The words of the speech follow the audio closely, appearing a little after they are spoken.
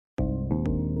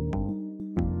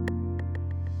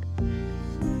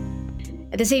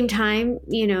At the same time,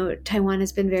 Taiwan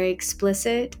has been very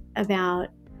explicit about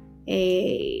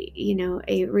a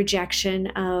rejection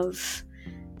of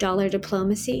dollar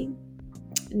diplomacy,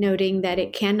 noting that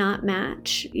it cannot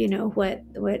match,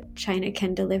 what China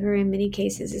can deliver in many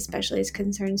cases, especially as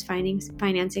concerns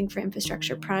financing for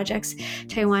infrastructure projects.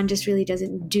 Taiwan just really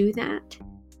doesn't do that.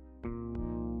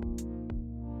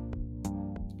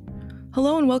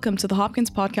 Hello and welcome to the Hopkins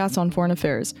Podcast on Foreign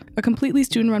Affairs, a completely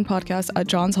student-run podcast at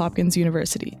Johns Hopkins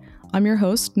University. I'm your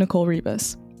host, Nicole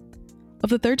Rebus. Of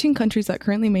the 13 countries that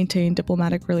currently maintain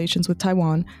diplomatic relations with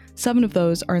Taiwan, 7 of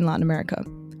those are in Latin America.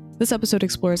 This episode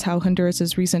explores how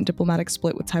Honduras' recent diplomatic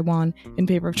split with Taiwan in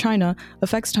favor of China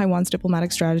affects Taiwan's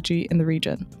diplomatic strategy in the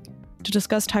region. To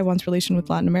discuss Taiwan's relation with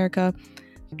Latin America,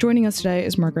 joining us today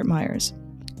is Margaret Myers.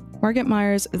 Margaret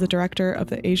Myers is the director of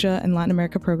the Asia and Latin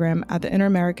America program at the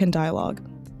Inter-American Dialogue.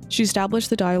 She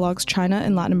established the Dialogue's China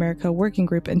and Latin America Working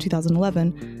Group in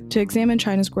 2011 to examine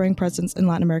China's growing presence in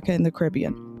Latin America and the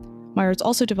Caribbean. Myers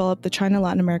also developed the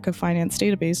China-Latin America Finance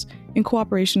Database in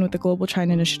cooperation with the Global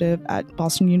China Initiative at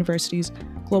Boston University's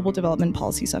Global Development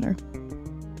Policy Center.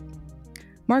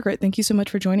 Margaret, thank you so much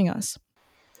for joining us.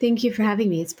 Thank you for having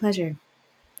me. It's a pleasure.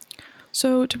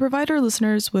 So, to provide our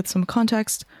listeners with some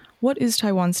context, what is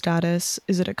Taiwan's status?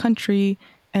 Is it a country?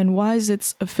 And why is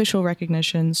its official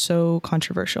recognition so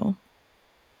controversial?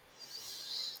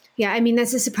 Yeah,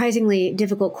 that's a surprisingly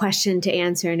difficult question to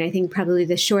answer. And I think probably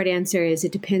the short answer is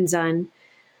it depends on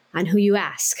who you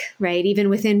ask, right? Even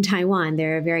within Taiwan,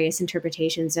 there are various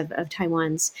interpretations of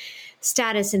Taiwan's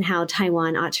status and how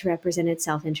Taiwan ought to represent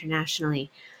itself internationally.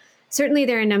 Certainly,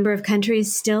 there are a number of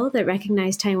countries still that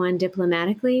recognize Taiwan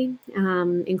diplomatically,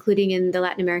 including in the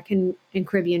Latin American and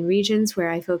Caribbean regions where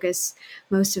I focus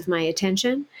most of my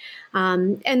attention.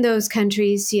 And those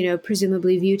countries,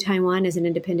 presumably view Taiwan as an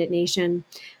independent nation,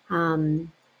 and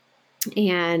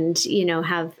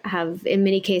have in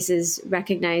many cases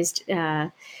recognized,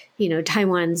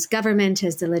 Taiwan's government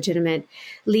as the legitimate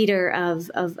leader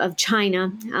of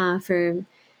China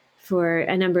for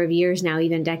a number of years now,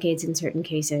 even decades in certain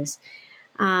cases.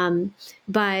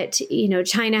 But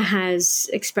China has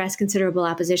expressed considerable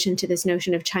opposition to this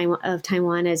notion of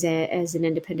Taiwan as an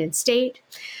independent state.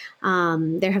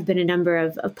 There have been a number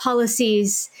of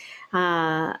policies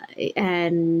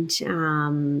and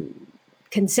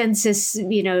consensus,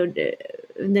 the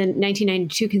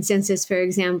 1992 consensus, for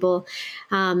example,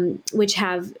 which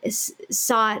have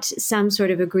sought some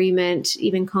sort of agreement,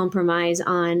 even compromise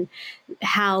on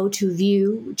how to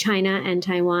view China and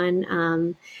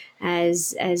Taiwan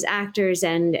as actors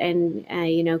and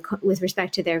with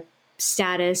respect to their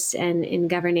status and in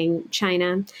governing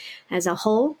China as a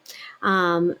whole.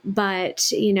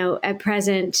 But at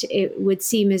present, it would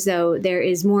seem as though there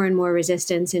is more and more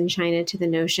resistance in China to the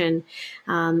notion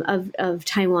of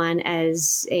Taiwan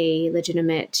as a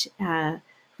legitimate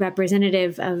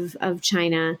representative of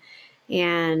China.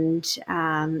 And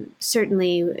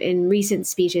certainly in recent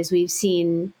speeches, we've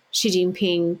seen Xi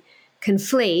Jinping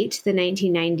conflate the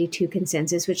 1992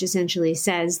 consensus, which essentially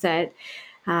says that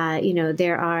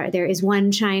there is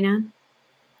one China,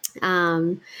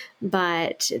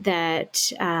 but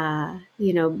that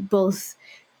both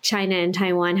China and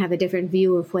Taiwan have a different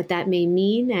view of what that may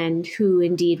mean and who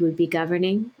indeed would be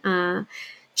governing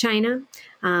China,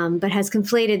 but has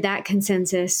conflated that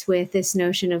consensus with this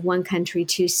notion of one country,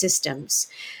 two systems,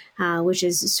 which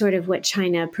is sort of what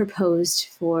China proposed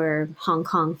for Hong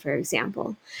Kong, for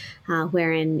example,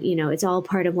 wherein, it's all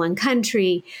part of one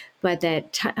country, but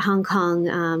that Hong Kong,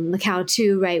 Macau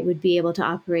too, right, would be able to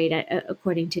operate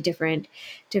according to different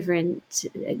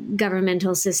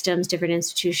governmental systems, different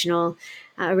institutional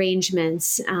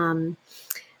arrangements.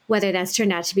 Whether that's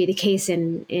turned out to be the case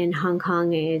in Hong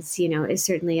Kong is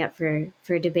certainly up for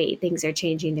debate. Things are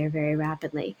changing there very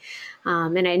rapidly.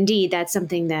 And indeed, that's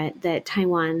something that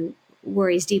Taiwan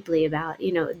worries deeply about.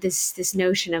 This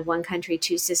notion of one country,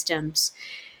 two systems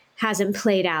hasn't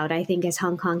played out, I think, as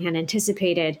Hong Kong had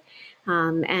anticipated.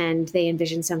 And they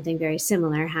envision something very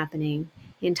similar happening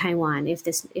in Taiwan if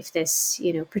this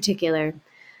particular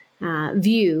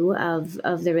view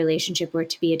of the relationship were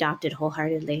to be adopted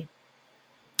wholeheartedly.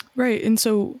 Right. And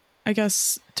so I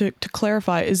guess to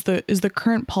clarify, is the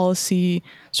current policy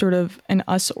sort of an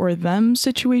us or them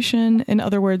situation? In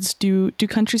other words, do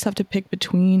countries have to pick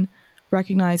between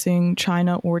recognizing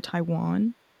China or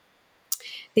Taiwan?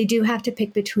 They do have to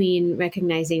pick between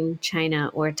recognizing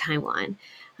China or Taiwan.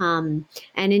 And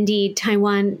indeed,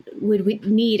 Taiwan would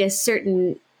need a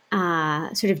certain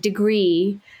sort of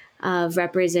degree of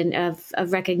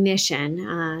recognition,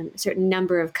 a certain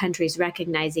number of countries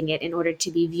recognizing it in order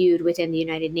to be viewed within the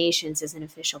United Nations as an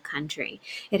official country.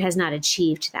 It has not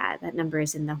achieved that. That number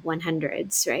is in the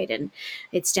 100s, right? And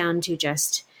it's down to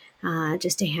just a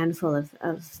handful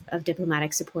of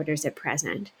diplomatic supporters at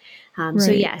present. So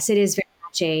Right. yes, it is very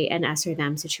much an us or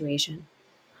them situation.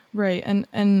 Right.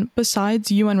 And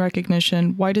besides UN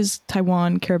recognition, why does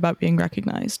Taiwan care about being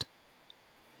recognized?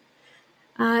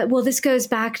 Well, this goes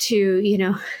back to,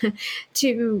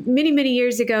 to many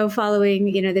years ago,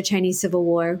 following, the Chinese Civil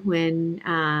War, when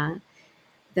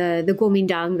the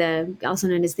Kuomintang, also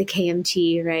known as the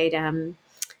KMT, right,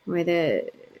 where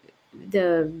the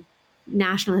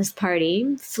Nationalist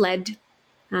Party fled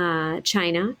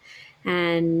China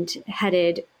and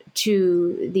headed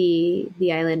to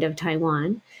the island of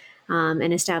Taiwan.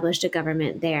 And established a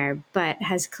government there, but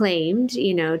has claimed,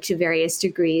 to various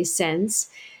degrees since,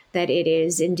 that it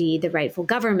is indeed the rightful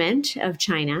government of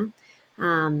China,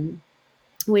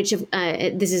 which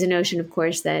this is a notion, of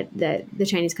course, that the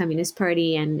Chinese Communist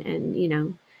Party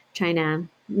and China,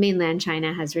 mainland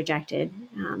China, has rejected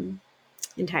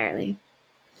entirely.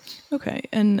 Okay,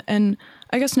 and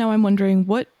I guess now I'm wondering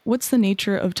what's the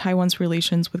nature of Taiwan's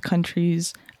relations with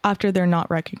countries after they're not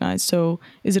recognized? So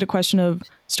is it a question of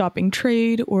stopping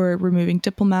trade or removing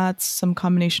diplomats, some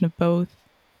combination of both?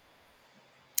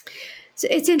 So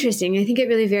it's interesting. I think it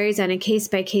really varies on a case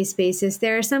by case basis.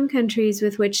 There are some countries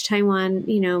with which Taiwan,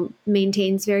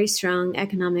 maintains very strong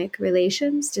economic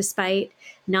relations, despite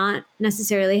not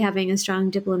necessarily having a strong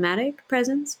diplomatic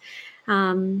presence,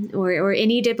 or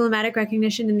any diplomatic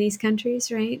recognition in these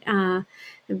countries, right?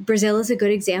 Brazil is a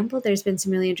good example. There's been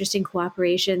some really interesting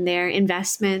cooperation there,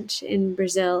 investment in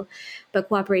Brazil, but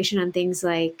cooperation on things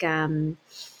like, technologies,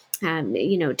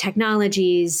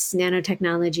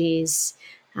 nanotechnologies,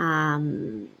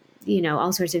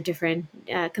 all sorts of different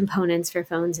components for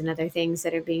phones and other things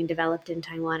that are being developed in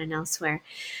Taiwan and elsewhere.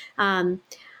 In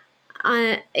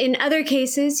other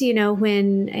cases,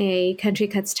 when a country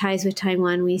cuts ties with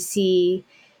Taiwan, we see,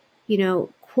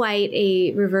 quite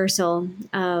a reversal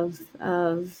of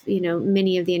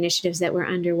many of the initiatives that were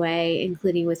underway,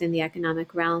 including within the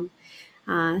economic realm.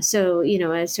 So,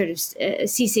 a sort of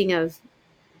ceasing of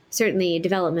certainly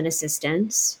development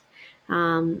assistance,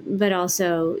 but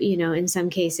also, in some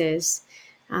cases,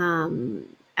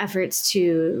 efforts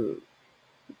to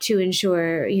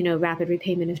ensure, rapid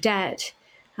repayment of debt.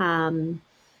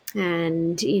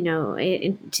 And,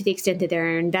 to the extent that there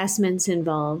are investments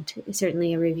involved,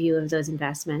 certainly a review of those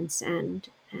investments and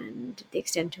the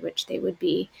extent to which they would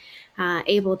be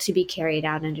able to be carried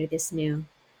out under this new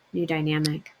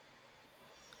dynamic.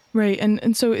 Right.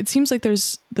 And so it seems like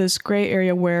there's this gray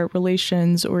area where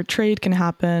relations or trade can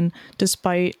happen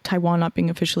despite Taiwan not being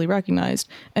officially recognized.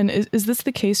 And is this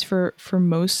the case for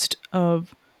most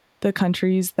of the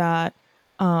countries that,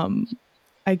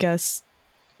 I guess,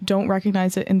 don't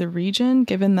recognize it in the region,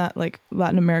 given that like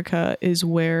Latin America is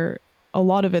where a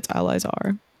lot of its allies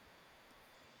are?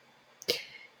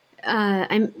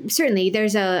 I'm certainly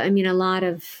there's a lot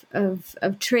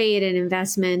of trade and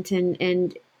investment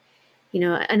and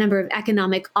a number of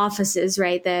economic offices,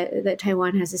 right, that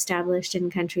Taiwan has established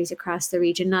in countries across the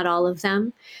region. Not all of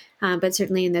them, but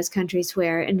certainly in those countries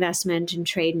where investment and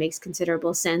trade makes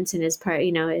considerable sense and is part,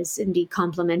 is indeed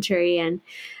complementary and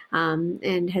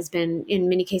has been in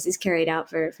many cases carried out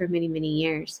for many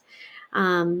years.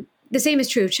 The same is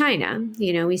true of China.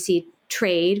 We see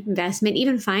trade, investment,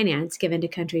 even finance given to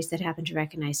countries that happen to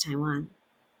recognize Taiwan.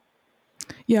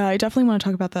 Yeah, I definitely want to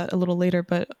talk about that a little later.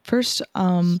 But first,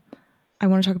 I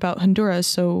want to talk about Honduras.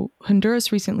 So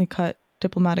Honduras recently cut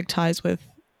diplomatic ties with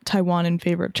Taiwan in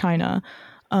favor of China.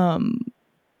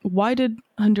 Why did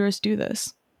Honduras do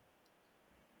this?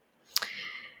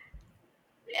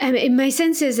 I mean, my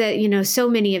sense is that, so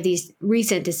many of these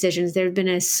recent decisions, there have been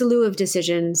a slew of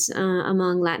decisions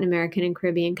among Latin American and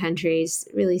Caribbean countries,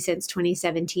 really since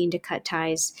 2017, to cut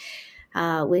ties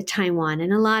with Taiwan.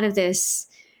 And a lot of this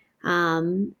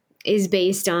is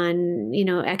based on,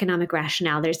 economic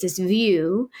rationale. There's this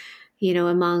view,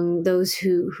 among those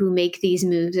who make these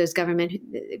moves, those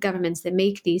governments that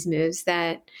make these moves,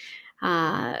 that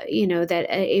that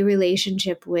a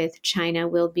relationship with China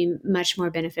will be much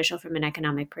more beneficial from an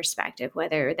economic perspective,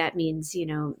 whether that means,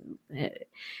 an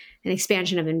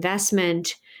expansion of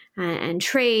investment and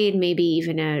trade, maybe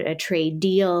even a trade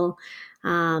deal,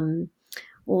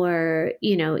 or,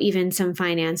 even some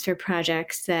finance for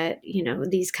projects that,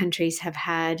 these countries have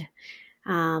had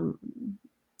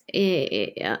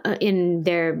in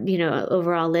their,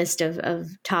 overall list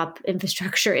of top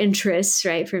infrastructure interests,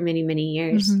 right, for many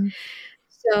years. Mm-hmm.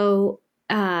 So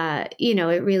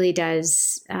it really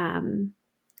does.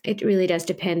 It really does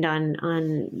depend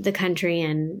on the country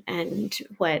and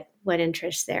what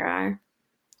interests there are.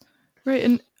 Right.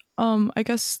 And I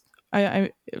guess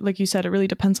I like you said, it really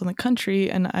depends on the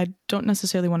country, and I don't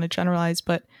necessarily want to generalize,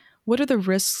 but what are the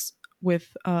risks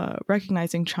with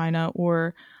recognizing China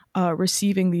or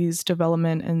receiving these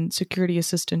development and security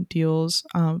assistance deals?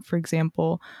 For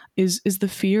example, is the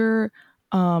fear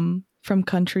from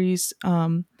countries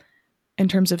in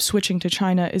terms of switching to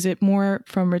China, is it more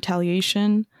from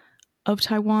retaliation of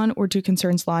Taiwan, or do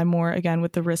concerns lie more again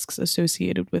with the risks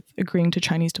associated with agreeing to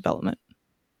Chinese development?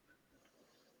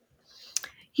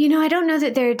 I don't know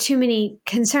that there are too many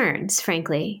concerns,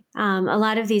 frankly. A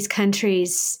lot of these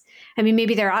countries, I mean,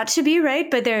 maybe there ought to be, right?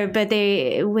 But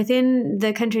they within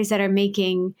the countries that are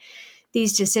making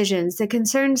these decisions, the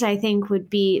concerns I think would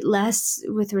be less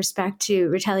with respect to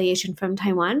retaliation from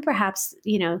Taiwan, perhaps,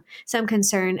 some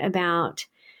concern about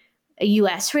a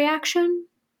U.S. reaction.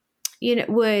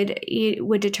 Would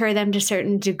deter them to a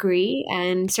certain degree,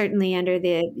 and certainly under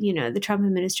the Trump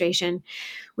administration,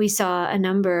 we saw a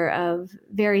number of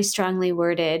very strongly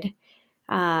worded,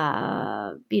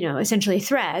 essentially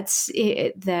threats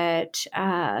that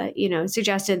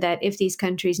suggested that if these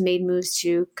countries made moves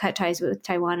to cut ties with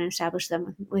Taiwan and establish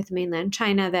them with mainland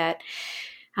China, that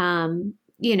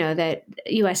that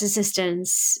U.S.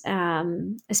 assistance,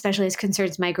 especially as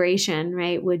concerns migration,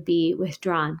 right, would be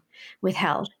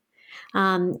withheld.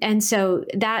 And so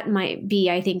that might be,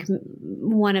 I think,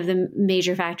 one of the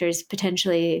major factors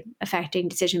potentially affecting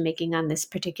decision making on this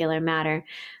particular matter,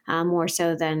 more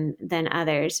so than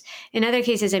others. In other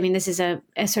cases, I mean, this is a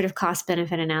sort of cost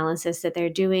benefit analysis that they're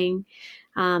doing.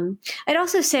 I'd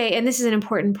also say, and this is an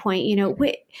important point,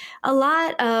 a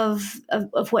lot of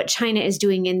what China is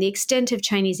doing and the extent of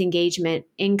Chinese engagement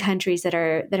in countries that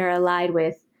are allied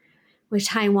with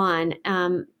Taiwan,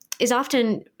 is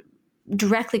often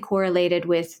directly correlated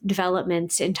with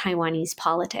developments in Taiwanese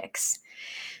politics.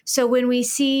 So when we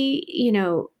see,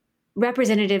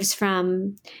 representatives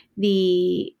from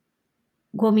the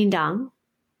Kuomintang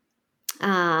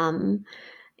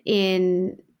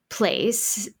in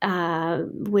place,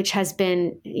 which has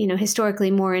been,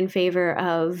 historically more in favor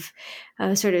of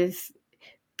sort of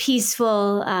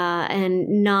peaceful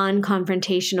and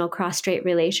non-confrontational cross-strait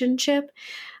relationship,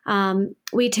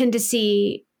 we tend to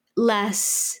see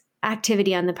less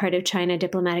activity on the part of China,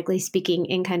 diplomatically speaking,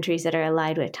 in countries that are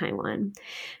allied with Taiwan,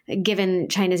 given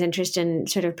China's interest in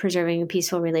sort of preserving a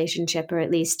peaceful relationship, or at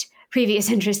least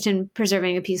previous interest in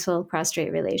preserving a peaceful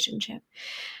cross-strait relationship.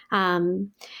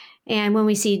 And when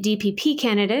we see DPP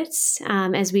candidates,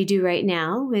 as we do right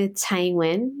now with Tsai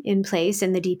Ing-wen in place,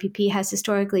 and the DPP has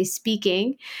historically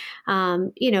speaking,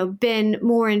 been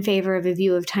more in favor of a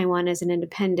view of Taiwan as an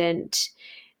independent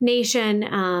nation,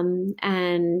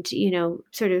 and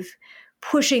sort of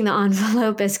pushing the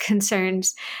envelope as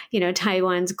concerns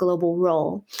Taiwan's global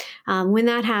role. When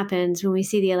that happens, when we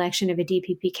see the election of a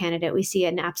DPP candidate, we see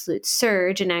an absolute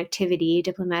surge in activity,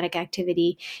 diplomatic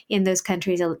activity in those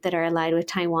countries that are allied with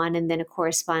Taiwan, and then a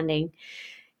corresponding,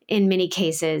 in many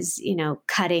cases,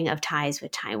 cutting of ties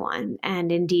with Taiwan.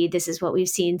 And indeed, this is what we've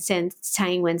seen since Tsai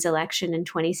Ing-wen's election in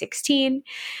 2016.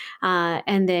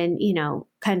 And then,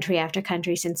 country after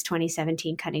country since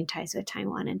 2017 cutting ties with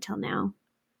Taiwan until now.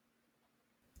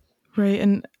 Right.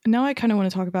 And now I kind of want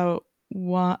to talk about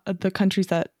the countries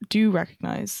that do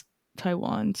recognize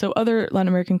Taiwan. So other Latin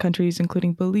American countries,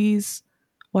 including Belize,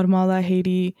 Guatemala,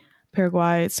 Haiti,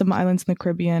 Paraguay, some islands in the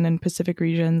Caribbean and Pacific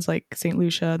regions like St.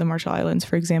 Lucia, the Marshall Islands,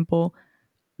 for example,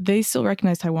 they still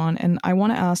recognize Taiwan. And I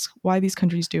want to ask why these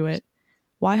countries do it.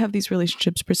 Why have these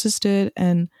relationships persisted?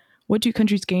 And what do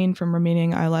countries gain from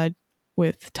remaining allied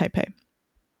with Taipei?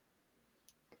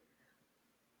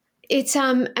 It's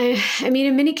I mean,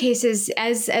 in many cases,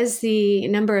 as the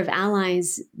number of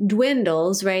allies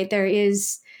dwindles, right, there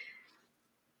is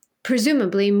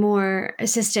presumably more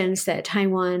assistance that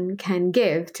Taiwan can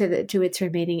give to its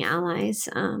remaining allies,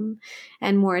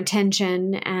 and more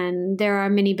attention. And there are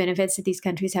many benefits that these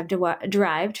countries have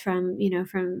derived from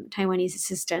Taiwanese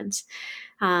assistance,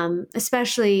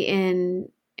 especially in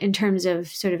terms of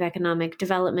sort of economic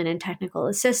development and technical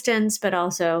assistance, but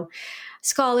also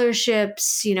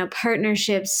scholarships,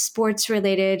 partnerships, sports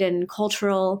related and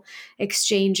cultural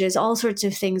exchanges. All sorts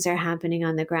of things are happening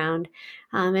on the ground.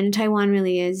 And Taiwan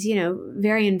really is,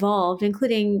 very involved,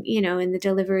 including, in the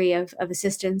delivery of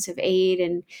assistance, of aid,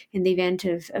 and in the event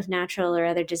of natural or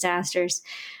other disasters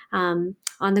on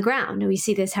the ground. And we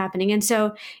see this happening. And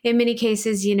so in many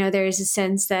cases, there is a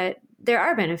sense that there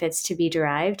are benefits to be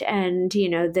derived, and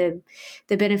the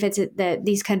benefits that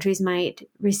these countries might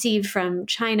receive from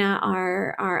China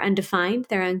are undefined.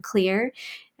 They're unclear.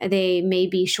 They may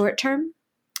be short term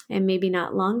and maybe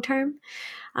not long term.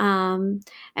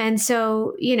 And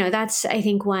so that's, I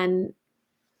think, one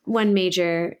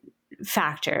major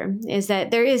factor is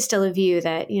that there is still a view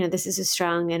that this is a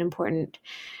strong and important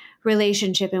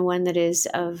relationship, and one that is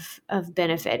of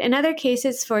benefit. In other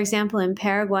cases, for example, in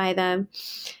Paraguay,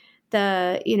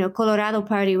 the Colorado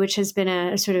Party, which has been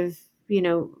a sort of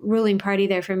ruling party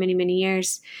there for many, many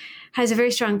years, has a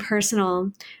very strong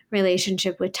personal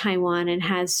relationship with Taiwan, and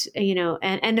has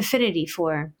an affinity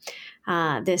for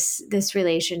this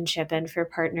relationship and for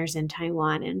partners in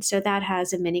Taiwan. And so that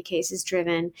has in many cases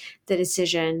driven the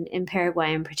decision in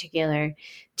Paraguay in particular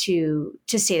to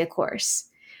stay the course.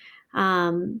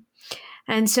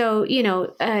 And so,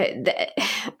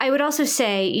 I would also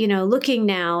say, looking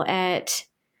now at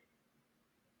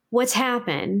what's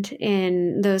happened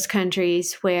in those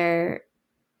countries where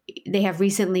they have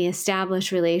recently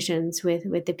established relations with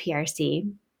the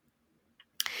PRC,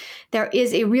 there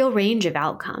is a real range of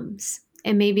outcomes.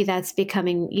 And maybe that's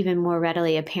becoming even more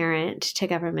readily apparent to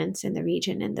governments in the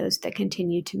region and those that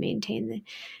continue to maintain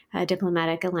the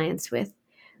diplomatic alliance with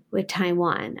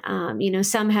Taiwan.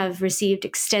 Some have received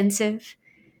extensive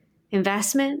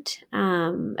investment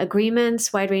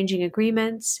agreements, wide-ranging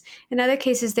agreements. In other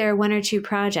cases, there are one or two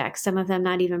projects, some of them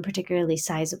not even particularly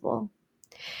sizable.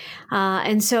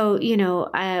 And so,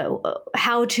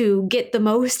 how to get the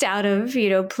most out of,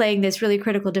 playing this really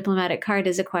critical diplomatic card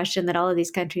is a question that all of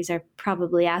these countries are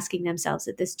probably asking themselves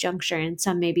at this juncture, and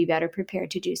some may be better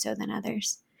prepared to do so than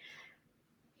others.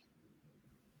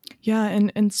 Yeah,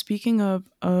 and speaking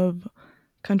of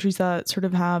countries that sort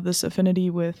of have this affinity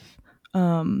with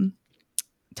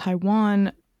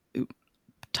Taiwan,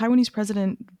 Taiwanese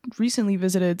president recently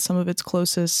visited some of its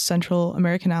closest Central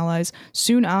American allies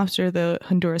soon after the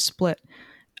Honduras split,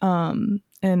 and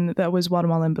that was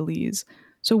Guatemala and Belize.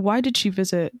 So why did she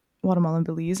visit Guatemala and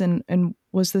Belize, and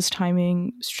was this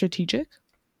timing strategic?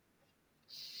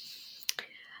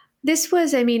 This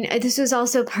was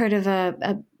also part of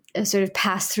a sort of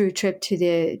pass-through trip to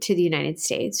the United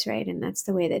States, right? And that's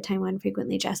the way that Taiwan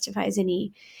frequently justifies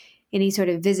any sort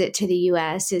of visit to the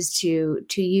U.S. is to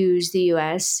use the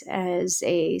U.S. as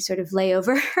a sort of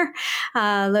layover,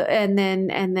 and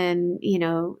then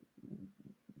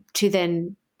to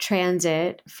then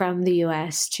transit from the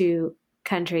U.S. to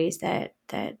countries that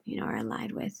are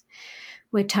allied with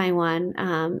Taiwan,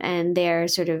 and they're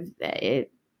sort of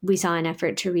we saw an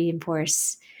effort to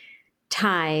reinforce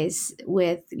ties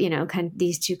with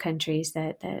these two countries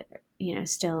that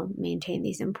still maintain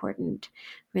these important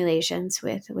relations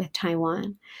with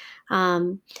Taiwan.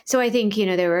 So I think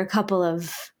there were a couple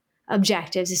of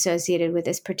objectives associated with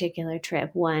this particular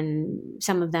trip. One,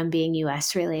 some of them being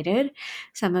U.S. related,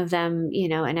 some of them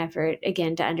an effort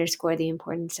again to underscore the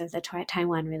importance of the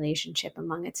Taiwan relationship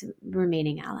among its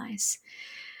remaining allies.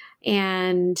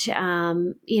 And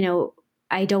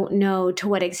I don't know to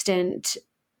what extent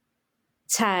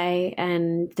Tsai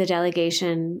and the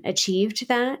delegation achieved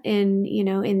that in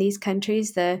these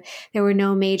countries. There were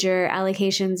no major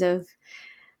allocations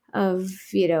of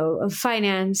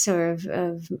finance or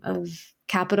of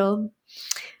capital,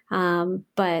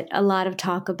 but a lot of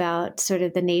talk about sort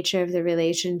of the nature of the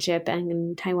relationship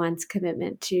and Taiwan's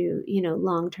commitment to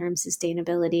long-term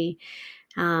sustainability,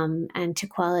 and to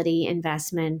quality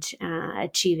investment,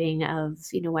 achieving of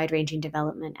wide-ranging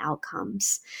development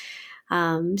outcomes.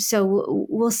 So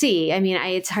we'll see. I mean,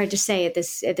 it's hard to say at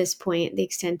this point the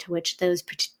extent to which those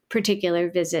particular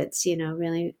visits,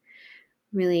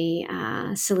 really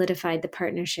solidified the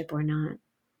partnership or not.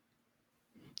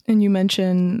 And you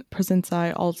mentioned President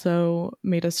Tsai also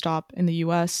made a stop in the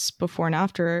U.S. before and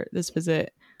after this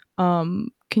visit.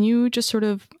 Can you just sort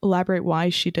of elaborate why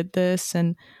she did this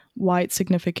and why it's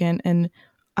significant? And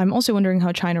I'm also wondering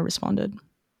how China responded.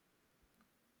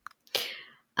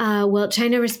 Well,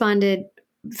 China responded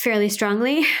fairly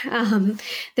strongly.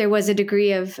 There was a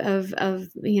degree of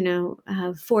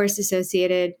force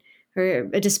associated, or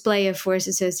a display of force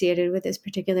associated with this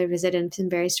particular visit, and some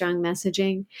very strong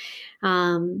messaging.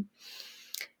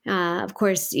 Of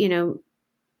course,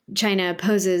 China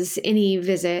opposes any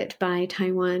visit by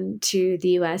Taiwan to the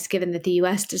U.S., given that the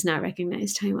U.S. does not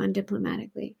recognize Taiwan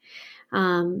diplomatically.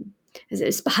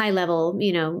 It's a high level,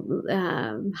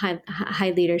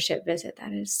 high leadership visit,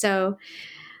 that is. So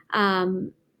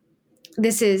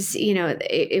this is,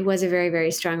 it was a very,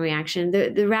 very strong reaction.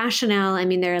 The rationale,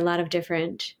 there are a lot of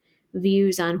different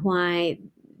views on why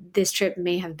this trip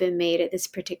may have been made at this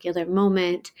particular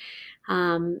moment.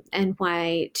 and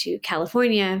why to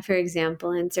California, for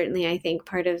example. And certainly I think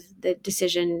part of the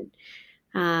decision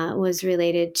was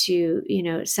related to,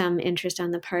 some interest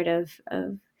on the part of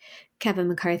Kevin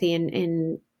McCarthy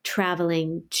in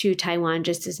traveling to Taiwan,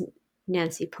 just as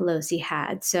Nancy Pelosi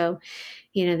had. So,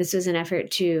 this was an effort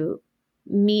to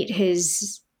meet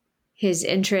his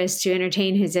interests, to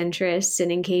entertain his interests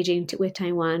in engaging with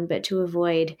Taiwan, but to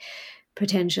avoid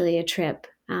potentially a trip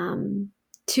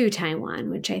to Taiwan,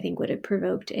 which I think would have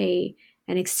provoked an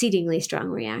exceedingly strong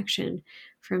reaction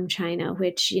from China,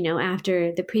 which,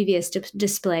 after the previous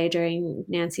display during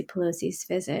Nancy Pelosi's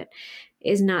visit,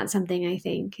 is not something I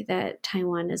think that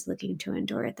Taiwan is looking to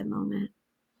endure at the moment.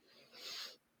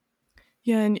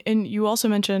 Yeah, and you also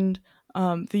mentioned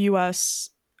the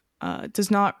U.S. Does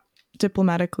not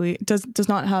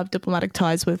have diplomatic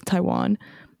ties with Taiwan,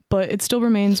 but it still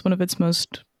remains one of its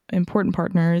most important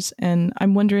partners. And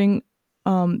I'm wondering,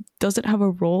 does it have a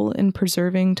role in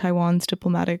preserving Taiwan's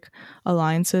diplomatic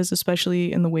alliances,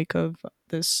 especially in the wake of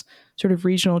this sort of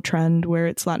regional trend where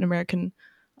its Latin American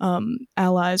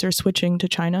allies are switching to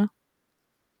China?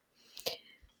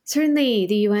 Certainly,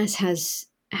 the U.S. has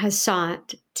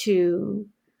sought to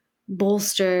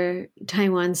bolster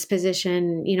Taiwan's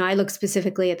position. I look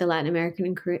specifically at the Latin American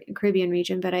and Caribbean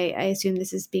region, but I assume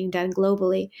this is being done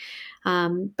globally.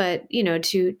 But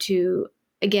to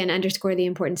again underscore the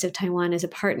importance of Taiwan as a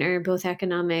partner, both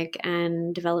economic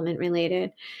and development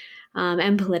related,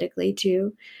 and politically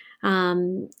too,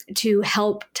 to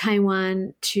help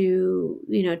Taiwan to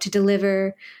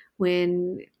deliver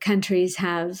when countries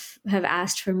have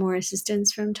asked for more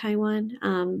assistance from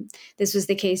Taiwan. This was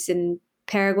the case in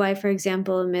Paraguay, for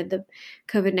example, amid the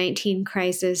COVID-19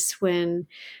 crisis, when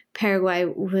Paraguay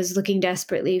was looking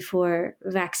desperately for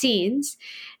vaccines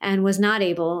and was not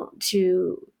able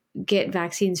to get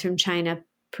vaccines from China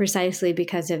precisely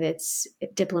because of its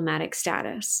diplomatic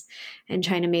status. And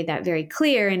China made that very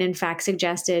clear, and in fact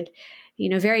suggested,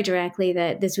 very directly,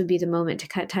 that this would be the moment to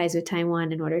cut ties with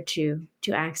Taiwan in order to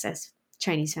access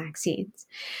Chinese vaccines.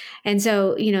 And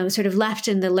so, sort of left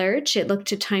in the lurch, it looked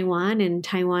to Taiwan, and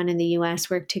the U.S.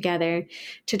 worked together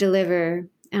to deliver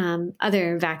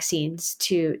other vaccines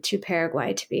to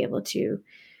Paraguay to be able to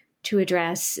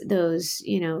address those,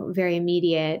 very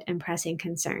immediate and pressing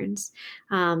concerns.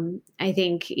 I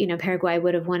think, Paraguay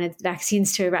would have wanted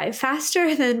vaccines to arrive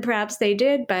faster than perhaps they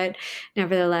did, but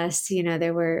nevertheless,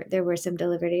 there were some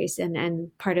deliveries,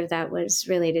 and part of that was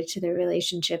related to the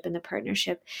relationship and the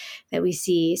partnership that we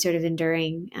see sort of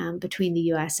enduring between the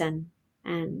U.S.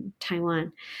 and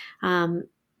Taiwan.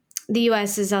 The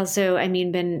U.S. has also,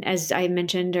 been, as I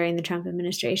mentioned, during the Trump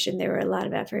administration, there were a lot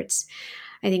of efforts,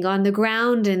 I think, on the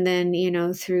ground, and then,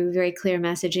 through very clear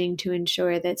messaging to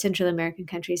ensure that Central American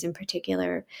countries in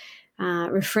particular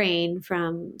refrain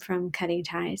from cutting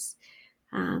ties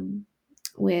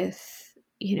with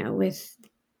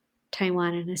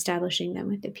Taiwan and establishing them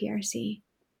with the PRC.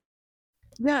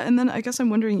 Yeah, and then I guess I'm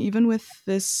wondering, even with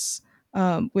this,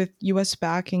 with U.S.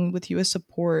 backing, with U.S.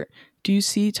 support, do you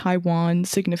see Taiwan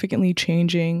significantly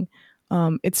changing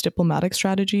its diplomatic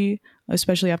strategy,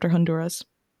 especially after Honduras?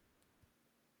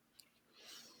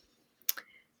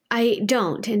 I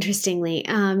don't, interestingly.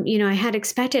 I had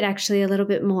expected actually a little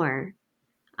bit more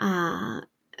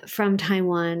from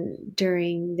Taiwan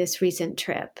during this recent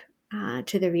trip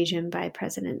to the region by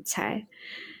President Tsai.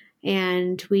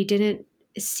 And we didn't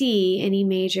see any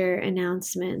major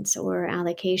announcements or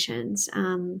allocations.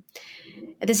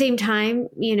 At the same time,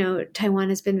 Taiwan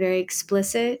has been very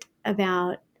explicit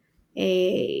about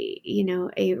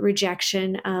a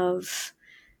rejection of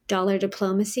dollar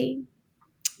diplomacy,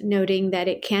 noting that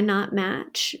it cannot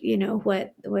match,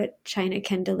 what China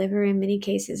can deliver in many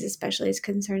cases, especially as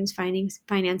concerns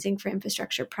financing for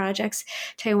infrastructure projects.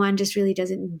 Taiwan just really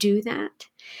doesn't do that.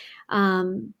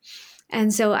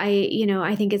 And so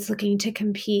I think it's looking to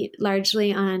compete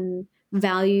largely on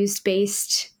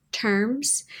values-based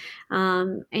terms,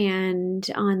 and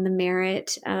on the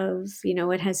merit of,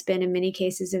 what has been in many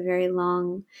cases a very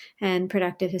long and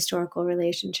productive historical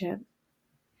relationship.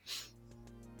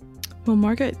 Well,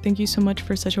 Margaret, thank you so much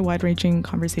for such a wide-ranging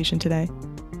conversation today.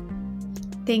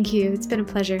 Thank you. It's been a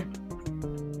pleasure.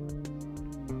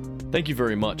 Thank you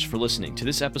very much for listening to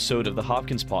this episode of the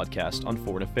Hopkins Podcast on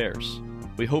Foreign Affairs.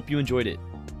 We hope you enjoyed it.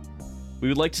 We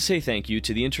would like to say thank you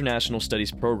to the International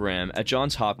Studies Program at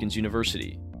Johns Hopkins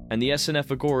University and the SNF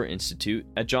Agora Institute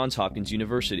at Johns Hopkins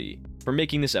University for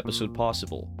making this episode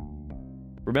possible.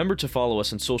 Remember to follow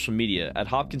us on social media at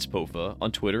Hopkins POFA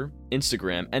on Twitter,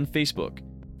 Instagram, and Facebook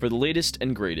for the latest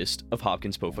and greatest of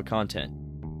Hopkins POFA content.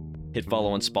 Hit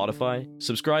follow on Spotify,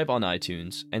 subscribe on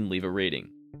iTunes, and leave a rating.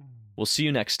 We'll see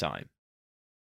you next time.